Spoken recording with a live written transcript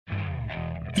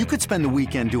You could spend the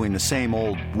weekend doing the same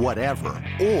old whatever,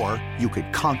 or you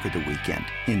could conquer the weekend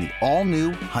in the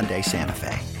all-new Hyundai Santa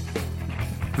Fe.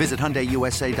 Visit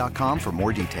HyundaiUSA.com for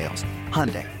more details.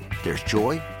 Hyundai, there's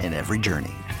joy in every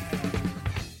journey.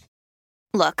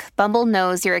 Look, Bumble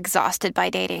knows you're exhausted by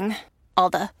dating. All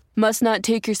the, must not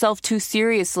take yourself too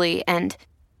seriously, and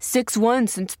 6'1"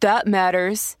 since that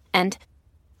matters. And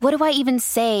what do I even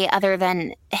say other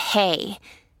than, hey?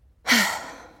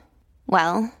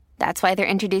 Well, that's why they're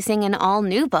introducing an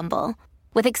all-new Bumble,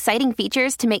 with exciting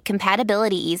features to make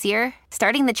compatibility easier,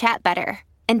 starting the chat better,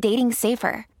 and dating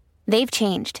safer. They've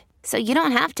changed, so you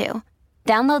don't have to.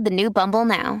 Download the new Bumble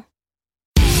now.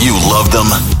 You love them,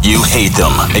 you hate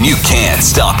them, and you can't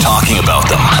stop talking about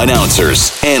them.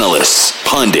 Announcers, analysts,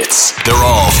 pundits, they're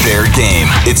all fair game.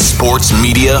 It's Sports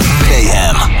Media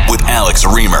Mayhem with Alex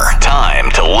Reamer. Time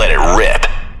to let it rip.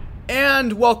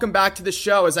 And welcome back to the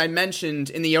show. As I mentioned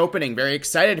in the opening, very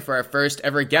excited for our first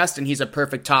ever guest, and he's a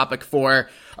perfect topic for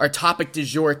our topic du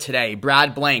jour today.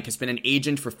 Brad Blank has been an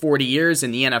agent for 40 years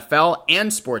in the NFL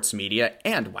and sports media,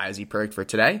 and why is he perfect for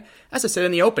today? As I said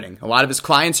in the opening, a lot of his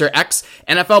clients are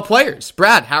ex-NFL players.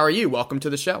 Brad, how are you? Welcome to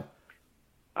the show.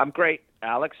 I'm great,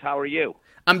 Alex. How are you?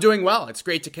 I'm doing well. It's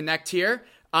great to connect here.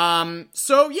 Let's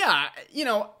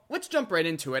jump right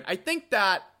into it. I think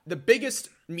that the biggest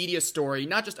media story,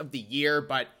 not just of the year,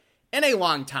 but in a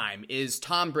long time, is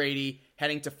Tom Brady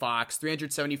heading to Fox,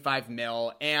 $375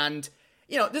 million. And,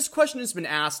 this question has been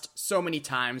asked so many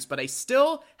times, but I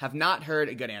still have not heard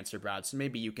a good answer, Brad. So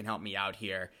maybe you can help me out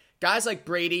here. Guys like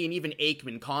Brady and even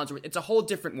Aikman, Collinsworth, it's a whole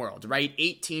different world, right?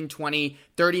 $18, $20,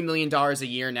 $30 million a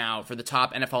year now for the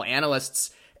top NFL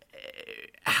analysts.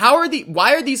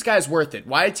 Why are these guys worth it?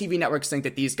 Why do TV networks think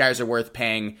that these guys are worth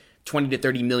paying $20 to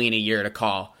 $30 million a year to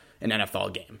call an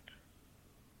NFL game?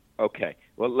 Okay.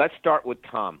 Well, let's start with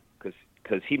Tom,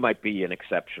 because he might be an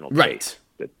exceptional case right.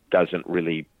 that doesn't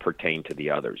really pertain to the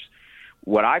others.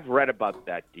 What I've read about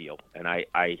that deal, and I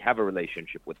have a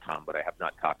relationship with Tom, but I have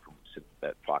not talked to him since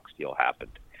that Fox deal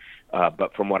happened.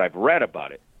 But from what I've read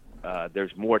about it,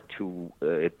 there's more to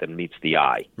it than meets the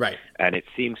eye. Right. And it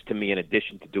seems to me, in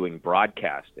addition to doing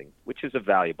broadcasting, which is a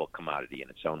valuable commodity in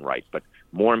its own right, but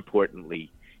more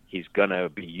importantly, he's going to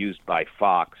be used by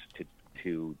Fox to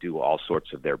do all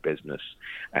sorts of their business.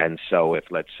 And so if,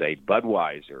 let's say,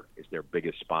 Budweiser is their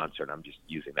biggest sponsor, and I'm just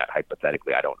using that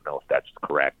hypothetically, I don't know if that's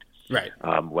correct. Right.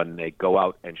 When they go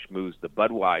out and schmooze the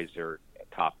Budweiser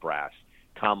top brass,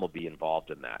 Tom will be involved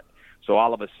in that. So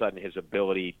all of a sudden, his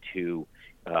ability to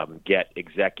get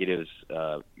executives,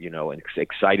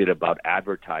 excited about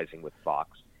advertising with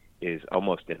Fox is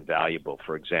almost invaluable.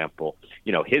 For example,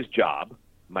 his job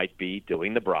might be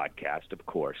doing the broadcast, of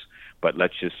course, but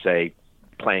let's just say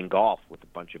playing golf with a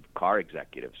bunch of car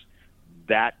executives.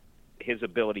 That his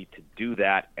ability to do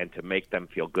that and to make them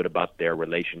feel good about their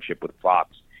relationship with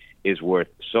Fox is worth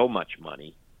so much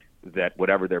money that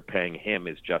whatever they're paying him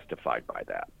is justified by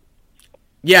that.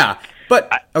 Yeah,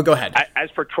 but go ahead.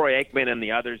 As for Troy Aikman and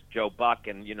the others, Joe Buck,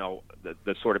 and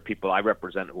the sort of people I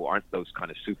represent who aren't those kind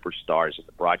of superstars in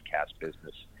the broadcast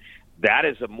business, that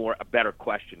is a better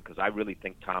question, because I really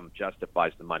think Tom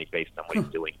justifies the money based on what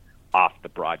he's doing off the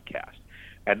broadcast.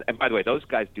 And by the way, those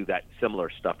guys do that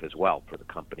similar stuff as well for the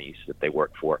companies that they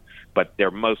work for, but they're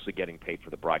mostly getting paid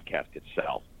for the broadcast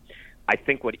itself. I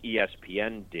think what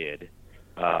ESPN did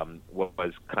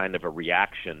was kind of a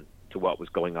reaction to what was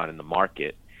going on in the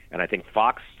market, and I think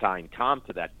Fox signed Tom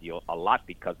to that deal a lot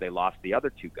because they lost the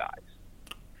other two guys.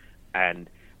 And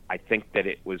I think that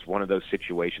it was one of those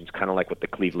situations, kind of like what the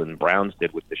Cleveland Browns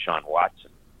did with Deshaun Watson,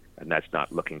 and that's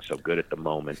not looking so good at the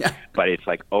moment. Yeah. But it's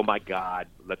like, oh my God,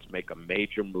 let's make a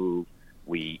major move.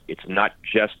 It's not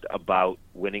just about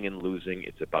winning and losing;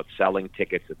 it's about selling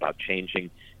tickets, about changing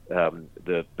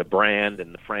the brand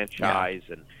and the franchise,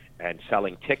 and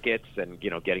selling tickets, and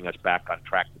getting us back on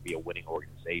track to be a winning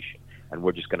organization. And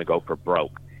we're just going to go for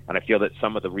broke. And I feel that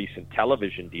some of the recent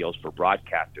television deals for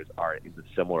broadcasters are in the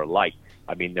similar light.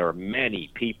 I mean, there are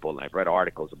many people, and I've read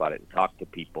articles about it and talked to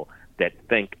people, that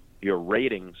think your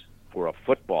ratings for a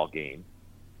football game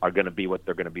are going to be what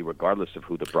they're going to be regardless of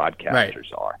who the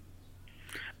broadcasters are.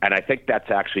 And I think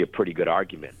that's actually a pretty good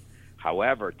argument.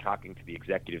 However, talking to the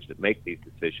executives that make these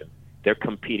decisions, they're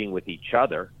competing with each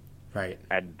other, right?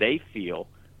 And they feel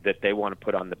that they want to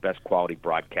put on the best quality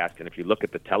broadcast. And if you look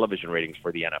at the television ratings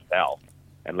for the NFL,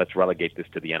 and let's relegate this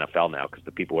to the NFL now because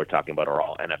the people we're talking about are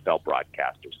all NFL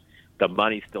broadcasters, the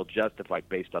money's still justified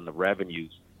based on the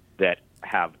revenues that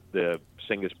have the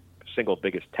single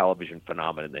biggest television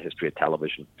phenomenon in the history of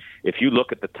television. If you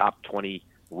look at the top 20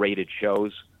 rated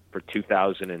shows for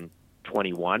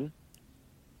 2021,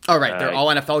 Oh, right. They're all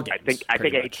NFL games. I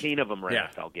think much. 18 of them are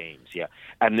NFL games. Yeah,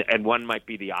 and one might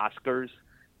be the Oscars,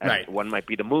 and one might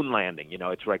be the moon landing.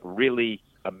 It's like really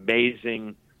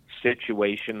amazing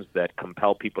situations that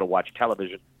compel people to watch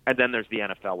television. And then there's the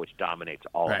NFL, which dominates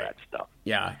all of that stuff.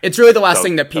 Yeah, it's really the last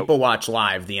thing that people watch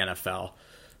live, the NFL.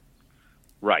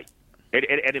 Right.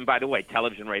 And by the way,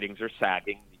 television ratings are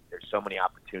sagging. There's so many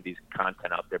opportunities and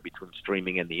content out there between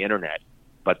streaming and the internet.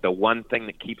 But the one thing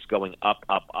that keeps going up,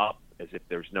 as if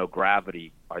there's no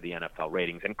gravity, are the NFL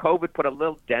ratings. And COVID put a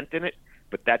little dent in it,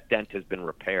 but that dent has been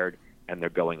repaired, and they're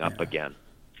going up again.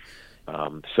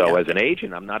 As an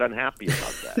agent, I'm not unhappy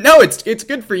about that. No, it's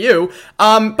good for you.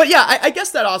 But yeah, I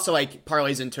guess that also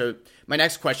parlays into my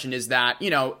next question is that,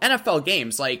 NFL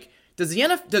games,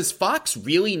 does Fox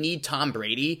really need Tom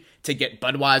Brady to get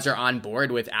Budweiser on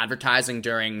board with advertising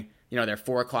during, their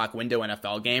 4:00 window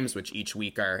NFL games, which each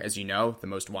week are, as you know, the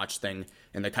most watched thing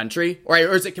in the country? Or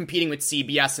is it competing with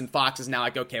CBS and Fox is now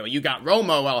okay, well, you got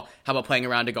Romo, well, how about playing a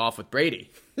round of golf with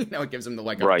Brady? It gives them the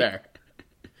leg up there.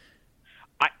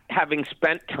 Having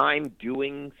spent time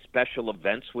doing special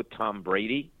events with Tom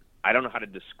Brady, I don't know how to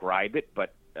describe it,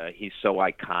 but he's so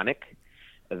iconic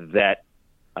that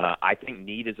I think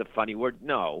need is a funny word.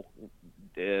 No,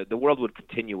 the world would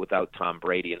continue without Tom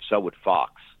Brady, and so would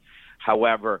Fox.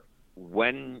 However,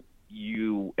 when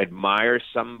you admire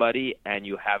somebody and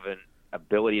you have an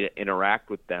ability to interact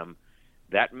with them,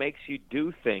 that makes you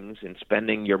do things in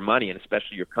spending your money, and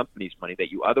especially your company's money, that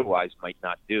you otherwise might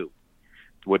not do.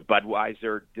 Would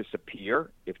Budweiser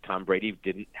disappear if Tom Brady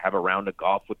didn't have a round of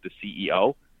golf with the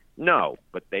CEO? No,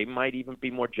 but they might even be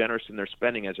more generous in their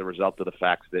spending as a result of the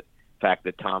fact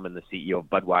that Tom and the CEO of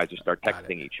Budweiser start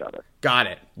texting each other. Got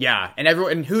it. Yeah,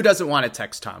 and who doesn't want to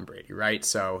text Tom Brady, right?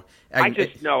 So I've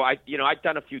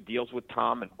done a few deals with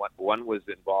Tom, and one was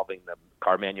involving the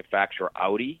car manufacturer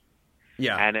Audi.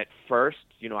 Yeah, and at first,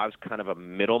 I was kind of a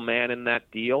middleman in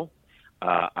that deal.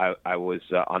 I was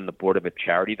on the board of a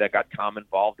charity that got Tom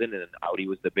involved in, and Audi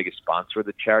was the biggest sponsor of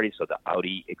the charity. So the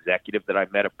Audi executive that I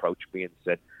met approached me and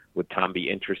said, would Tom be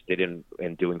interested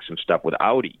in doing some stuff with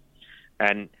Audi?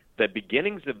 And the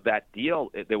beginnings of that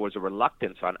deal, there was a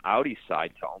reluctance on Audi's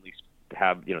side to only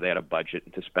have, they had a budget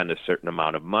and to spend a certain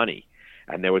amount of money.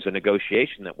 And there was a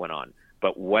negotiation that went on.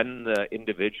 But when the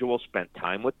individual spent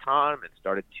time with Tom and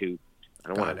started to,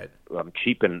 I don't want to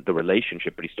cheapen the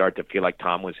relationship, but he started to feel like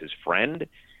Tom was his friend.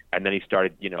 And then he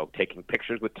started, taking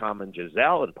pictures with Tom and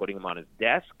Giselle and putting them on his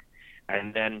desk.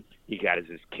 And then he got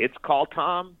his kids call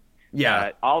Tom.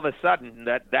 Yeah. All of a sudden,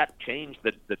 that changed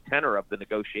the tenor of the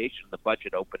negotiation. The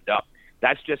budget opened up.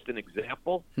 That's just an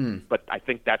example, but I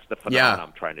think that's the phenomenon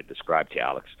I'm trying to describe to you,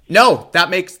 Alex. No, that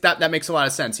makes a lot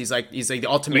of sense. He's like the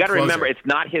ultimate. You got to closer. Remember, it's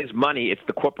not his money; it's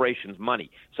the corporation's money.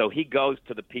 So he goes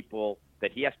to the people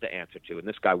that he has to answer to, and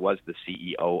this guy was the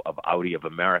CEO of Audi of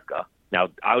America. Now,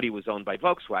 Audi was owned by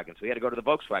Volkswagen, so he had to go to the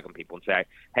Volkswagen people and say,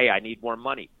 "Hey, I need more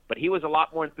money." But he was a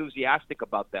lot more enthusiastic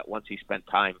about that once he spent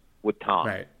time with Tom.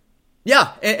 Right.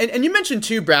 Yeah, and you mentioned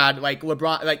too, Brad, like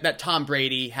LeBron, like that Tom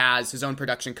Brady has his own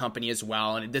production company as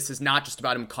well, and this is not just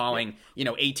about him calling,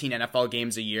 18 NFL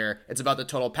games a year. It's about the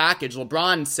total package.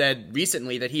 LeBron said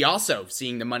recently that he also,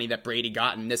 seeing the money that Brady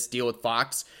got in this deal with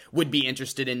Fox, would be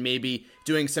interested in maybe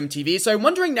doing some TV. So I'm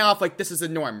wondering now if this is the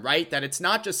norm, right? That it's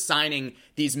not just signing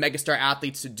these megastar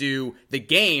athletes to do the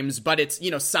games, but it's,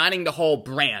 signing the whole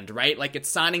brand, right? Like it's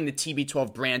signing the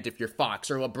TB12 brand if you're Fox,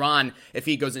 or LeBron if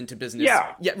he goes into business.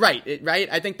 Yeah, right. Right.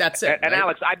 I think that's it. And right?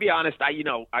 Alex, I'd be honest.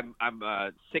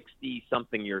 I'm 60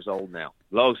 something years old now,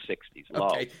 low 60s, low.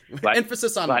 Okay. But,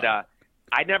 emphasis on low.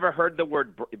 I never heard the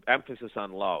word emphasis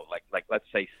on low, like let's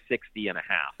say 60 and a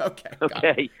half.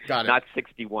 Okay. Got it. Not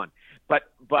 61. But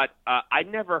I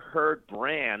never heard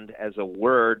brand as a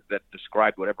word that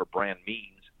described whatever brand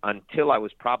means until I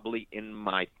was probably in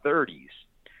my 30s.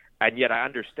 And yet I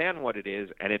understand what it is,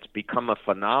 and it's become a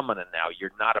phenomenon now.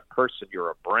 You're not a person, you're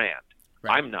a brand.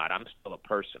 Right. I'm not. I'm still a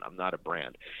person. I'm not a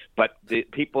brand. But the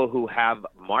people who have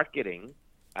marketing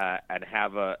and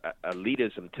have a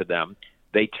elitism to them,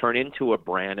 they turn into a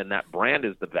brand, and that brand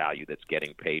is the value that's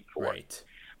getting paid for. Right.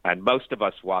 And most of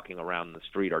us walking around the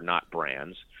street are not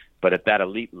brands, but at that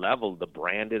elite level, the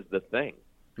brand is the thing.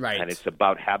 Right. And it's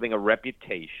about having a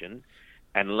reputation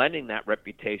and lending that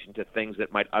reputation to things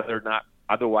that might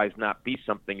otherwise not be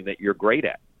something that you're great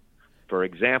at. For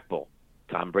example,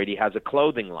 Tom Brady has a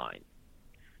clothing line.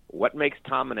 What makes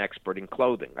Tom an expert in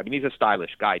clothing? I mean, he's a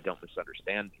stylish guy, don't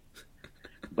misunderstand me.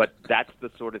 But that's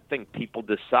the sort of thing. People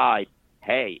decide,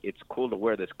 hey, it's cool to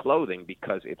wear this clothing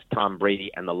because it's Tom Brady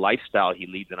and the lifestyle he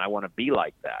leads, and I want to be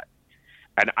like that.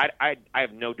 And I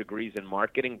have no degrees in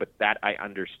marketing, but that I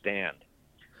understand.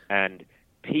 And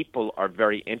people are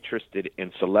very interested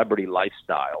in celebrity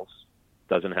lifestyles.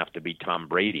 Doesn't have to be Tom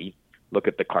Brady. Look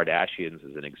at the Kardashians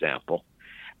as an example.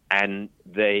 And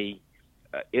they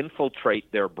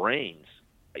infiltrate their brains.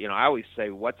 You know, I always say,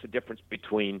 what's the difference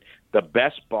between the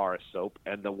best bar of soap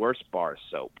and the worst bar of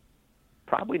soap?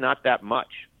 Probably not that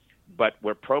much, but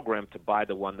we're programmed to buy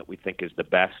the one that we think is the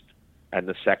best and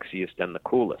the sexiest and the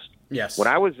coolest. Yes. When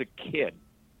I was a kid,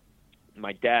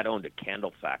 my dad owned a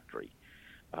candle factory.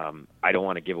 I don't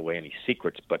want to give away any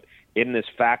secrets, but in this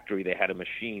factory they had a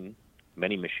machine,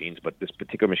 many machines, but this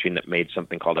particular machine that made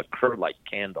something called a Kerlite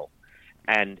candle.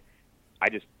 And I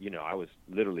just, I was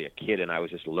literally a kid and I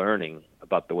was just learning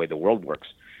about the way the world works.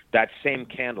 That same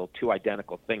candle, two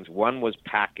identical things. One was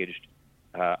packaged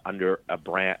under a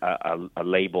brand, a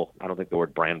label. I don't think the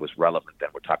word brand was relevant then.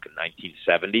 We're talking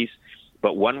 1970s.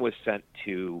 But one was sent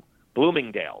to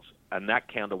Bloomingdale's, and that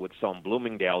candle would sell in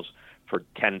Bloomingdale's for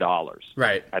 $10.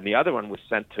 Right. And the other one was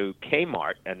sent to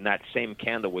Kmart, and that same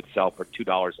candle would sell for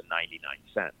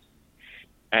 $2.99.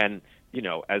 And,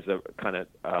 as a kind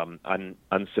of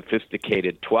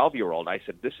unsophisticated 12-year-old, I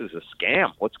said, this is a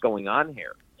scam. What's going on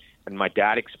here? And my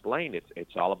dad explained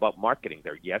it's all about marketing.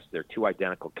 They're two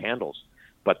identical candles,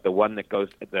 but the one that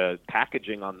the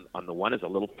packaging on the one is a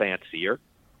little fancier,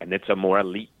 and it's a more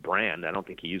elite brand. I don't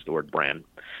think he used the word brand,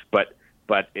 but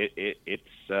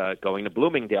it's going to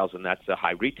Bloomingdale's, and that's a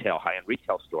high-end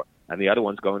retail store. And the other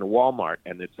one's going to Walmart,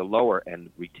 and it's a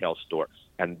lower-end retail store.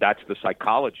 And that's the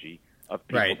psychology of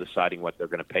people deciding what they're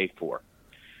going to pay for.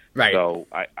 Right. So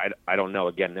I don't know.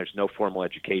 Again, there's no formal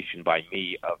education by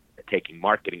me of taking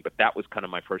marketing, but that was kind of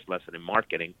my first lesson in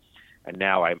marketing. And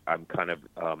now I'm kind of,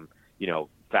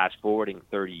 fast forwarding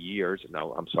 30 years,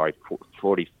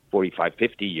 45,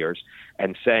 50 years,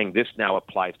 and saying this now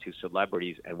applies to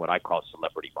celebrities and what I call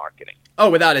celebrity marketing. Oh,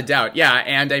 without a doubt. Yeah.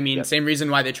 And I mean, Same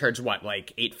reason why they charge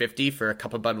like $8.50 for a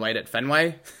cup of Bud Light at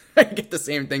Fenway. I get the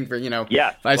same thing for,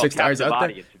 5-6 hours out there.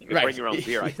 If you could bring your own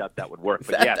beer, I thought that would work.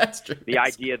 But that's true. The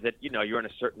idea that, you're in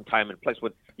a certain time and place.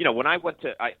 When I went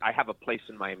to, I have a place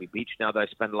in Miami Beach now that I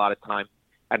spend a lot of time,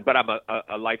 but I'm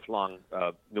a lifelong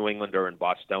New Englander and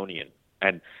Bostonian.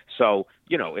 And so,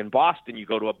 in Boston, you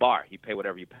go to a bar, you pay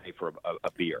whatever you pay for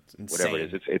a beer, whatever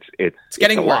it is. It's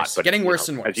getting a worse, lot, but, getting worse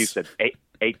and worse. As you said,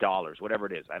 $8, whatever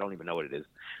it is. I don't even know what it is.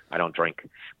 I don't drink.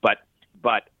 But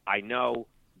I know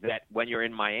that when you're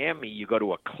in Miami, you go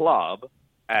to a club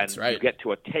and you get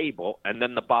to a table, and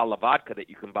then the bottle of vodka that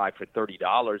you can buy for $30 in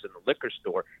the liquor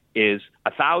store is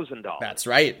 $1,000. That's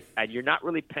right. And you're not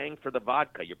really paying for the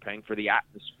vodka. You're paying for the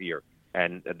atmosphere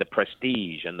and the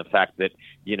prestige and the fact that,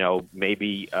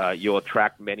 maybe you'll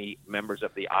attract many members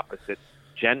of the opposite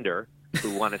gender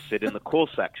who want to sit in the cool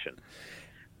section.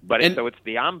 So it's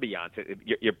the ambiance.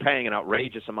 You're paying an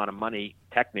outrageous amount of money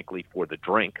technically for the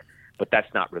drink, but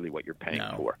that's not really what you're paying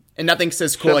for. And nothing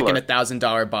says cool like an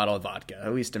 $1,000 bottle of vodka,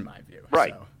 at least in my view.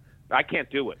 Right. So. I can't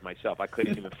do it myself. I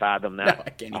couldn't even fathom that. No, I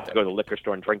can't either. Go to the liquor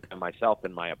store and drink them myself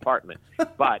in my apartment.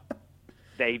 But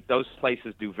those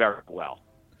places do very well.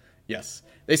 Yes,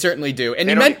 they certainly do. And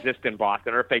they don't exist in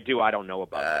Boston, or if they do, I don't know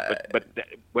about it.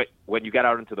 But when you get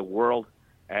out into the world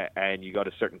and you go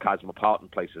to certain cosmopolitan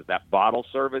places, that bottle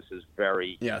service is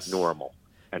very normal,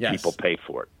 and people pay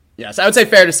for it. Yes, I would say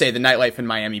fair to say the nightlife in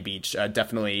Miami Beach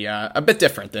definitely a bit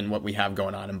different than what we have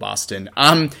going on in Boston.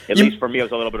 At least for me, it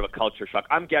was a little bit of a culture shock.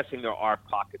 I'm guessing there are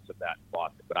pockets of that in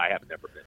Boston, but I have never been.